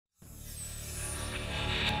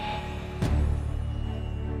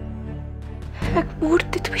এক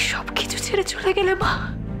মুহূর্তে তুমি সবকিছু ছেড়ে চলে গেলে মা।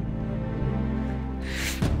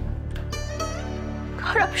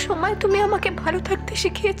 খারাপ সময় তুমি আমাকে ভালো থাকতে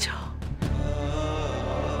শিখিয়েছ,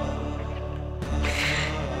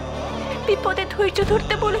 বিপদে ধৈর্য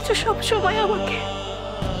ধরতে বলেছো সব সময় আমাকে।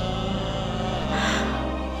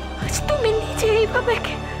 আজ তুমি নিজে এইভাবে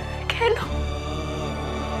কেন?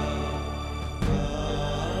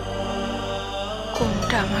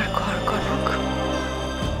 কোনটা আমার ঘর কনক?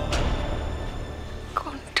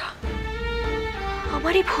 কোনটা?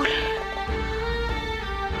 আমারই ভুল।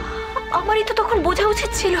 আমারই তো তখন বোঝা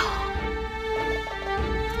উচিত ছিল।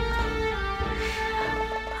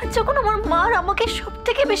 যখন আমার মার আমাকে সব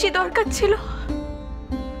থেকে বেশি দরকার ছিল,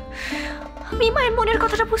 আমি মায়ের মনের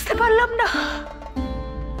কথাটা বুঝতে পারলাম না।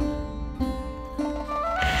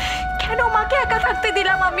 কেন মাকে একা থাকতে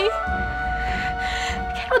দিলাম আমি?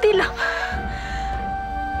 কেন দিলাম?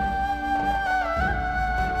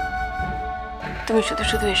 তুমি শুধু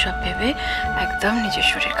শুধু এসব ভেবে একদম নিজের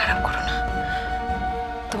শরীর খারাপ করো না।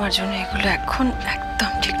 তোমার জন্য এগুলো এখন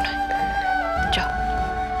একদম ঠিক নয়। যাও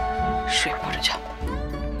শুয়ে পড়ো, যাও।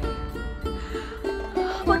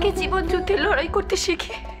 আমাকে জীবন যুদ্ধে লড়াই করতে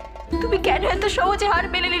শিখে তুমি কেন এত সহজে হার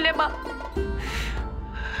মেনে নিলে মা?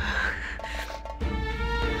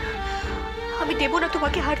 আমি দেব না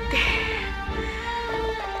তোমাকে হারতে।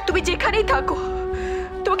 তুমি যেখানেই থাকো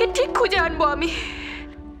তোমাকে ঠিক খুঁজে আনবো আমি।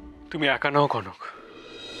 তুমি একা নাও কনক,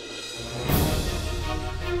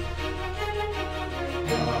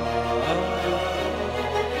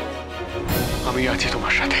 আমি আছি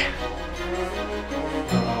তোমার সাথে।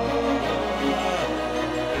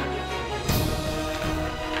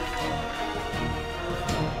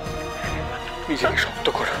 নিজেকে শক্ত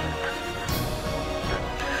করো,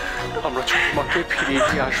 আমরা ছোট মাকে ফিরিয়ে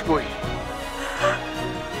দিয়ে আসবোই,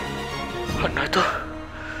 আর নয়তো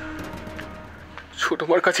ছোট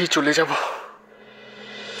মার কাছেই চলে যাব।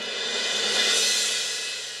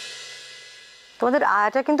 তোমাদের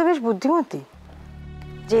আয়াটা কিন্তু বেশ বুদ্ধিমতী।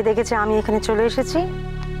 যে দেখেছে আমি এখানে চলে এসেছি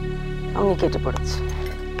আমি কেটে পড়েছি।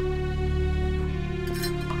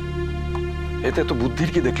 এতে তো বুদ্ধির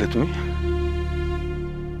কি দেখলে তুমি?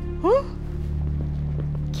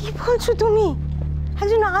 কি বলছো তুমি?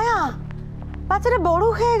 একজন আয়া, বাচ্চাটা বড়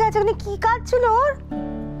হয়ে গেছে, মানে কি কাজ ছিল ওর?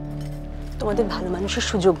 তোমাদের ভালো মানুষের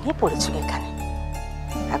সুযোগ নিয়ে পড়েছিল এখানে।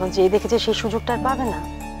 এখন যেই দেখেছে সেই সুযোগটা আর পাবে না,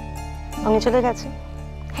 আমি চলে গেছে।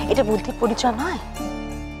 এটা বুদ্ধির পরিচয় নয়।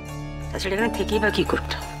 তাছাড়া এখানে থেকেই বা কি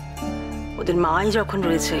করতো? ওদের মাই যখন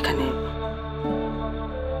রয়েছে এখানে।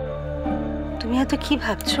 তুমি এত কি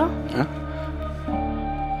ভাবছো?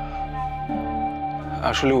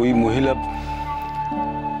 আসলে ওই মহিলা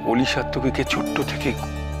অলিশাত্মকে ছোট্ট থেকে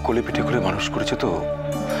কোলে পিঠে করে মানুষ করেছে, তো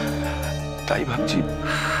তাই ভাবছি।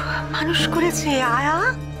 মানুষ করেছে আয়া,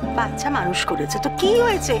 বাচ্চা মানুষ করেছে তো কি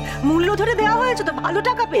হয়েছে? মূল্য ধরে দেওয়া হয়েছে তো, ভালো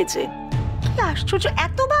টাকা পেয়েছে। কি আশ্চর্য,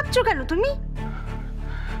 এত ভাবছো কেন তুমি?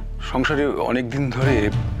 সংসারে অনেকদিন ধরে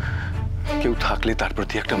কেউ থাকলে তার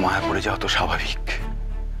প্রতি একটা মায়া পড়ে যাওয়া তো স্বাভাবিক।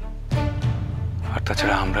 আর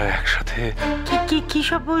তাছাড়া আমরা একসাথে। কি কি কি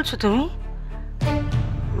সব বলছো তুমি?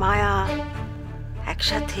 মায়া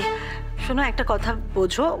একসাথে? শোনো, একটা কথা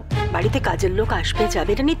বোঝো, বাড়িতে কাজের লোক আসবে যাবে,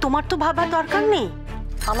 এটা নিয়ে তোমার তো ভাবার দরকার নেই।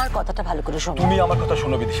 আমার কথাটা ভালো করে শোনো। তুমি আমার কথা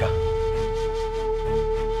শোনো বিদিশা,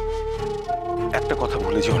 একটা কথা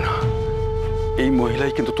ভুলে যেও না, এই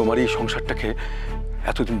মহিলাই কিন্তু তোমার এই সংসারটাকে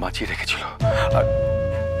এতদিন বাঁচিয়ে রেখেছিল।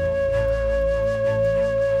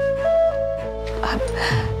 আর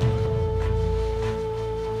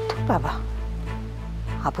বাবা,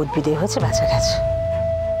 আপদ বিদয় হয়েছে, বাঁচা গেছে।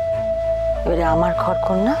 এবারে আমার ঘর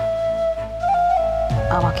কন্যা,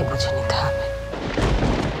 আমাকে বুঝে নিতে হবে।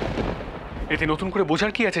 এতে নতুন করে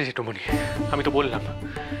বোঝার কি আছে জেঠুমণি? আমি তো বললাম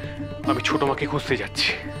আমি ছোট মাকে খুঁজতে যাচ্ছি।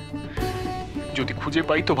 যদি খুঁজে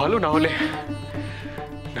পাই তো ভালো, না হলে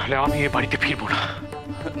আমি এ বাড়িতে ফিরবো না।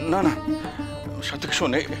 না না সাত্বিক,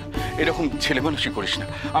 শোন, এরকম ছেলে মানুষই করিস না।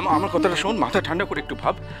 আমার কথাটা শোন, মাথা ঠান্ডা করে একটু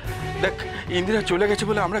ভাব। দেখ, ইন্দিরা চলে গেছে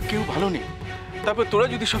বলে আমরা কেউ ভালো নেই। তারপর তোরা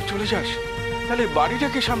যদি সব চলে যাস তাহলে বাড়িটা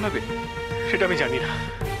কে সামলাবে? সেটা আমি জানি না,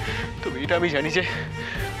 তবে এটা আমি জানি যে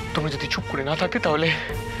তোমরা যদি চুপ করে না থাকতে তাহলে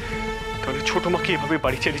ছোট মাকে এভাবে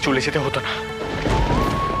বাড়ি ছেড়ে চলে যেতে হতো না।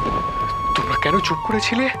 তোমরা কেন চুপ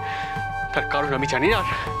করেছিলে তার কারণ আমি জানি না,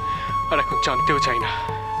 আর এখন জানতেও চাই না।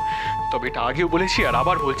 তবে এটা আগেও বলেছি আর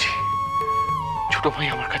আবার বলছি, ছোট ভাই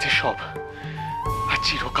আমার কাছে সব, আর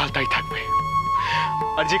চিরকাল তাই থাকবে।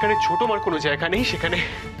 আর যেখানে ছোট মার কোনো জায়গা নেই সেখানে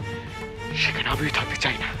আমিও থাকতে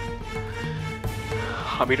চাই না।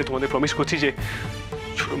 আমি এটা তোমাদের প্রমিস করছি যে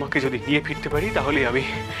ছোট মাকে যদি নিয়ে ফিরতে পারি তাহলে আমি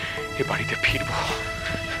এ বাড়িতে ফিরবো।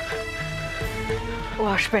 ও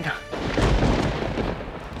আসবে না,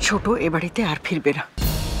 ছোট এ বাড়িতে আর ফিরবে না।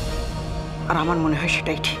 আর আমার মনে হয়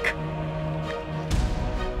সেটাই ঠিক।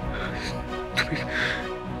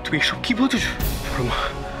 তুমি এসব কি বলছো বড় মা?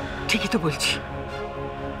 ঠিকই তো বলছি।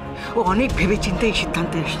 ও অনেক ভেবে চিন্তে এই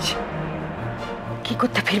সিদ্ধান্তে এসেছে। কি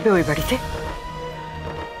করতে ফিরবে ওই বাড়িতে?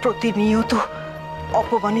 প্রতিনিয়ত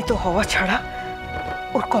অপমানিত হওয়া ছাড়া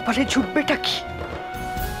ওর কপালে জুটবেটা কি?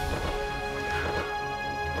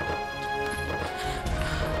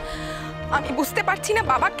 আমি বুঝতে পারছি না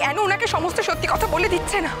বাবা কেন ওনাকে সমস্ত সত্যি কথা বলে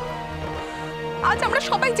দিচ্ছে না। আজ আমরা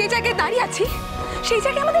সবাই যে জায়গায় দাঁড়িয়ে আছি সেই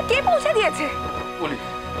জায়গায় আমাদের কে পৌঁছে দিয়েছে? ওলি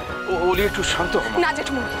ওলি একটু শান্ত হও। না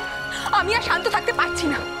জেঠুমনি, আমি আর শান্ত থাকতে পারছি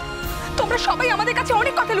না। তোমরা সবাই আমাদের কাছে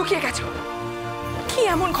অনেক কথা লুকিয়ে গেছো। কি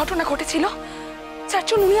এমন ঘটনা ঘটেছিল যার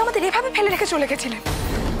জন্য উনি আমাদের এভাবে ফেলে রেখে চলে গেছিলেন?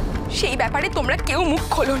 সেই ব্যাপারে তোমরা কেউ মুখ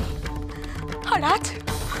খোলোনি। আর আজ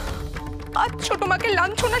আজ ছোট মাকে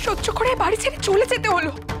লাঞ্ছনা সহ্য করে বাড়ি ছেড়ে চলে যেতে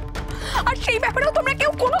হলো, আর সেই ব্যাপারেও তোমরা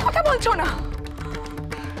কেউ কোনো কথা বলছো না।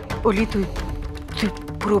 বলি তুই তুই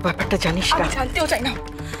পুরো ব্যাপারটা জানিস না? আমি জানতেও চাই না।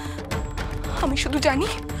 আমি শুধু জানি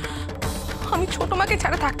আমি ছোট মাকে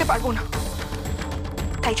ছাড়া থাকতে পারবো না।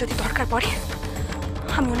 তাই যদি দরকার পড়ে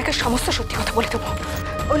আমি ওনাকে সমস্ত সত্যি কথা বলে দেবো।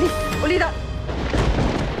 অলি, অলিরা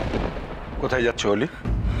কোথায় যাচ্ছ অলি?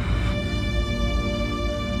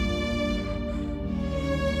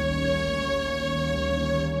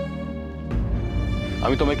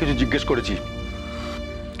 আমি তোমায় কিছু জিজ্ঞেস করেছি।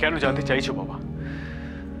 কেন জানতে চাইছো বাবা?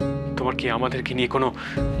 তোমার কি আমাদেরকে নিয়ে কোনো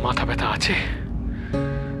মাথা ব্যথা আছে?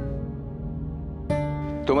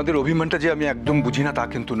 তোমাদের অভিমানটা যে আমি একদম বুঝি না তা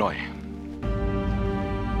কিন্তু নয়,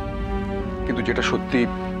 কিন্তু যেটা সত্যি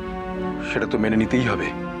সেটা তো মেনে নিতেই হবে।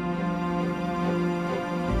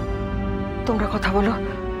 তোমরা কথা বলো,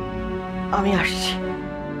 আমি আসছি।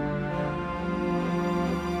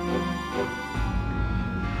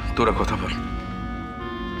 তোরা কথা বল।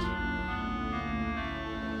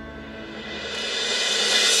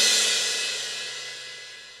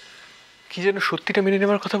 কি যেন সত্যিটা মেনে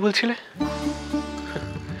নেওয়ার কথা বলছিলে?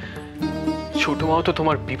 ছোট মাও তো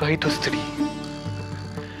তোমার বিবাহিত স্ত্রী,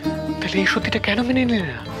 তাহলে এই সত্যিটা কেন মেনে নিলে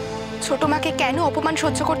না? ছোট মাকে কেন অপমান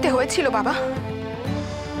সহ্য করতে হয়েছিল বাবা?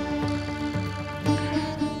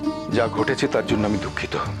 যা ঘটেছে তার জন্য আমি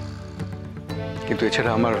দুঃখিত, কিন্তু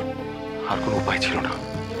এছাড়া আমার আর কোনো উপায় ছিল না।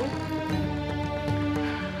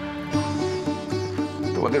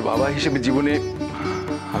 তোমাদের বাবা হিসেবে জীবনে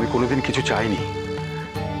আমি কোনোদিন কিছু চাইনি।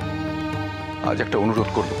 আজ একটা অনুরোধ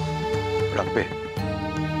করব, রাখবে?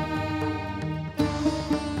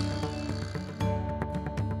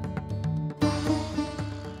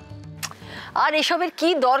 আর এসবের কি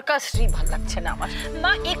দরকার শ্রী? ভাল লাগছে না আমার।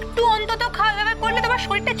 মা একটু অন্তত খাওয়া দাওয়া করলে তোমার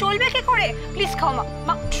শরীরটা চলবে কি করে? প্লিজ খাও মা।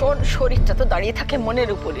 মা শরীরটা তো দাঁড়িয়ে থাকে মনের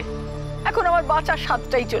উপরে। এখন আমার বাঁচার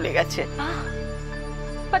স্বাদটাই চলে গেছে।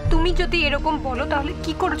 বা তুমি যদি এরকম বলো তাহলে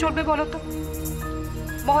কি করে চলবে বলো তো?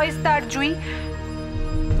 মহেশ তার জুই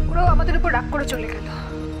ওরাও আমাদের উপর রাগ করে চলে গেল,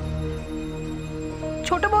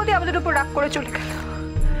 ছোট বৌদি আমাদের উপর রাগ করে চলে গেল।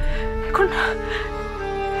 এখন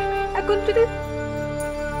এখন যদি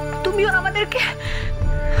তুমিও আমাদেরকে...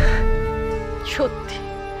 সত্যি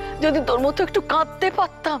যদি তোর মতো একটু কাঁদতে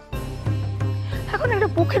পারতাম। এখন একটা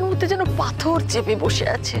বুকের মধ্যে যেন পাথর চেপে বসে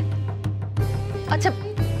আছে। আচ্ছা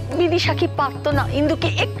বিদিশা কি পারতো না ইন্দুকে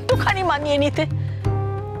একটুখানি মানিয়ে নিতে?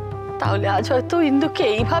 তাহলে আজ হয়তো ইন্দুকে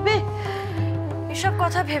এইভাবে... এসব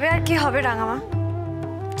কথা ভেবে আর কি হবে রাঙামা?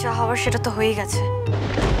 যা হওয়ার সেটা তো হয়েই গেছে।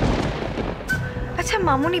 আচ্ছা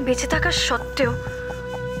মামুনি বেঁচে থাকার সত্ত্বেও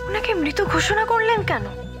ওনাকে মৃত ঘোষণা করলেন কেন?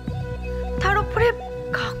 তার উপরে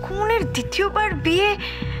কাকুমনের দ্বিতীয়বার বিয়ে,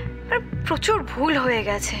 প্রচুর ভুল হয়ে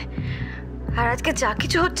গেছে। আর আজকে যা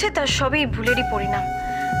কিছু হচ্ছে তার সবই ভুলেরই পরিণাম।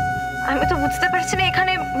 আমি তো বুঝতে পারছি না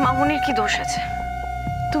এখানে মামুনির কি দোষ আছে।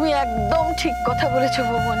 তুমি একদম ঠিক কথা বলেছো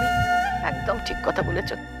বৌমনি, একদম ঠিক কথা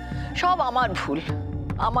বলেছো। সব আমার ভুল,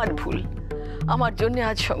 আমার ভুল। আমার জন্য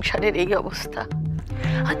আজ সংসারের এই অবস্থা।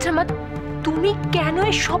 আচ্ছা মা, তুমি কেন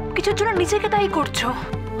এই সব কিছুর জন্য নিজেকে দায়ী করছো?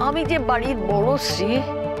 আমি যে বাড়ির বড় স্ত্রী,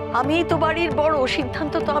 আমি তো বাড়ির বড়,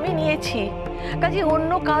 সিদ্ধান্ত তো আমি নিয়েছি। কাজে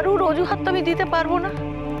অন্য কারুর অজুহাত তো আমি দিতে পারবো না।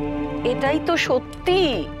 এটাই তো সত্যি,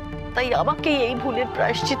 তাই আমাকে এই ভুলের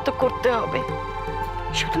প্রায়শ্চিত্ত করতে হবে।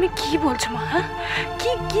 এসব তুমি কি বলছো মা? হ্যাঁ,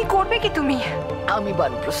 কি করবে কি তুমি? আমি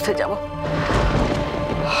বানপ্রস্থে যাব।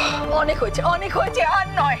 অনেক হয়েছে, অনেক হয়েছে, আর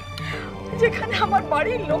নয়। যেখানে আমার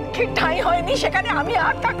বাড়ির লক্ষ্মীর ঠাঁই হয়নি সেখানে আমি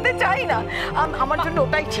আর থাকতে চাই না। আমার জন্য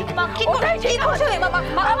ওটাই ঠিক। ওটাই ঠিক।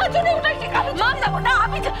 আমার জন্য ওটাই ঠিক।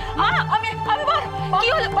 কি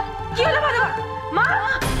হলো? কি হলো মা?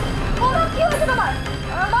 কি হলো তোমার?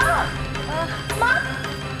 মা,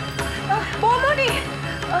 বৌমনি,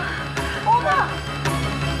 ও মা।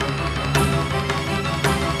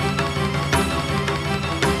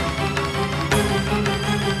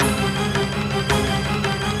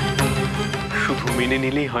 মেনে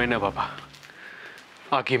নিলেই হয় না বাবা,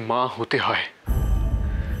 আগে মা হতে হয়।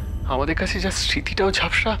 আমাদের কাছে যা স্মৃতিটাও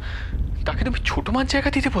ঝাপসা, তাকে তুমি ছোট মার জায়গা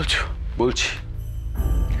দিতে বলছো? বলছি,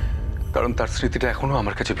 কারণ তার স্মৃতিটা এখনো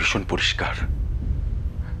আমার কাছে ভীষণ পরিষ্কার।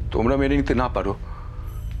 তোমরা মেনে নিতে না পারো,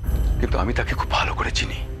 কিন্তু আমি তাকে খুব ভালো করে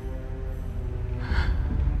চিনি।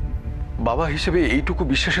 বাবা হিসেবে এইটুকু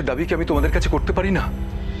বিশ্বাসের দাবি কি আমি তোমাদের কাছে করতে পারি না?